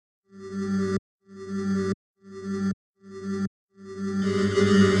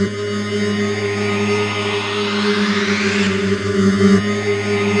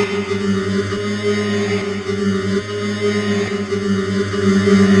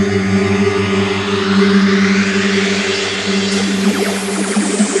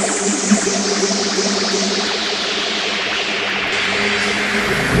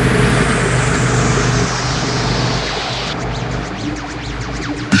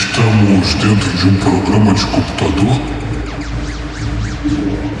Estamos dentro de um programa de computador?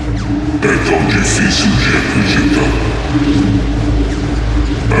 É tão difícil de acreditar.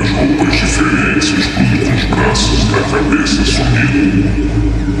 As roupas diferentes, os únicos braços da cabeça sumiram.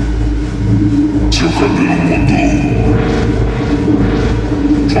 Seu cabelo mudou.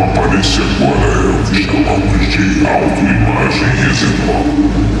 Sua aparência agora é o que chamamos de autoimagem residual.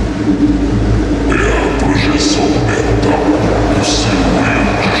 É a projeção mental do seu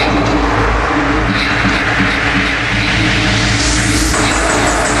eu digital.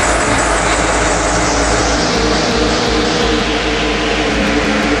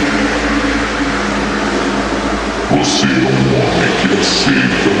 Você é um homem que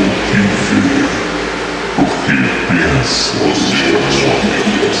aceita o que vê, porque pensa. Você é um homem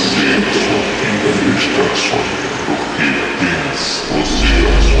que aceita o que está sonhando, porque pensa. Você é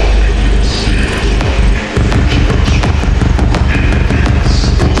um homem que aceita o que está sonhando, porque pensa.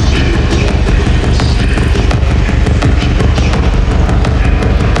 Você é um homem que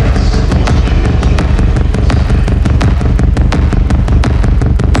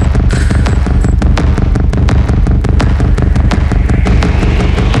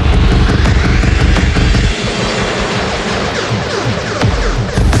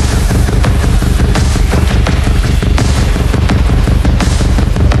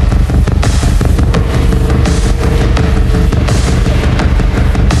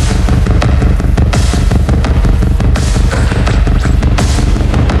aceita o que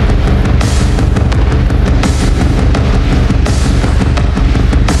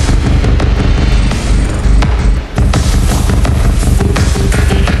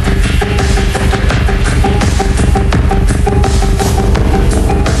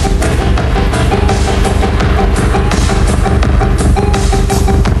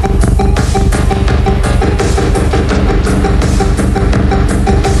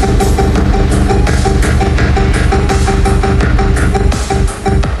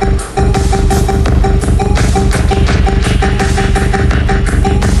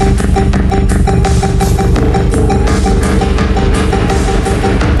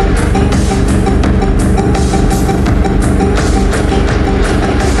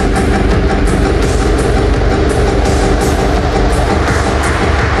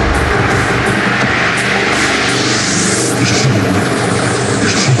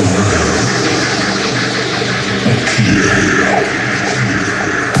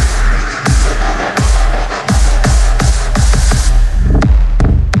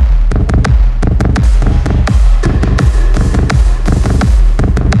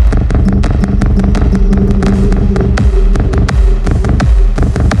sonhando.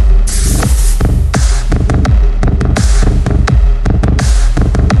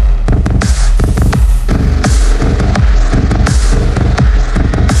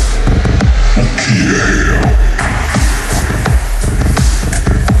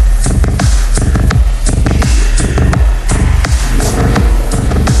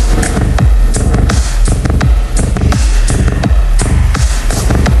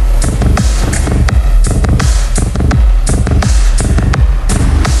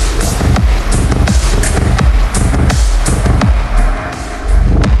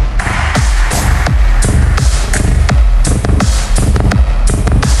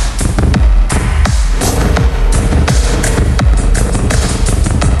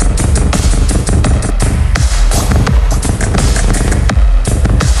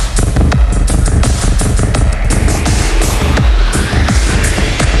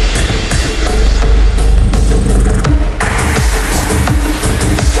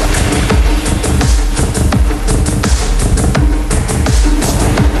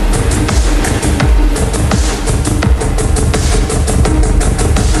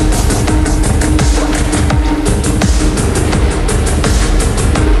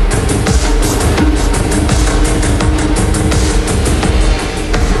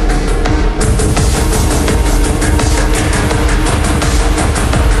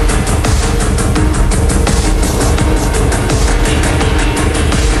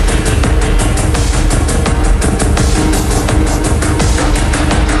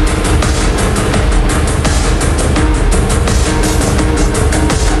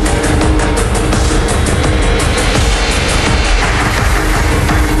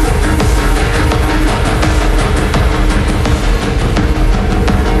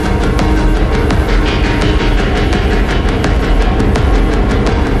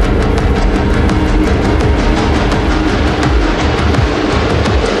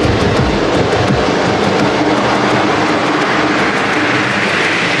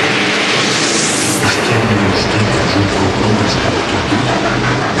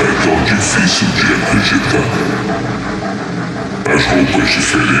 difícil de acreditar. As roupas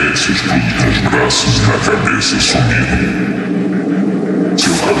diferentes, tudo nos braços e na cabeça sumiram.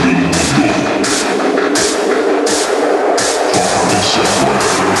 Seu cabelo mudou. Torna-se agora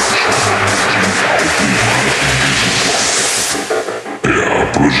o que chamamos de auto-imagem. É a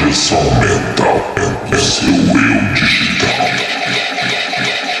projeção mental do seu eu.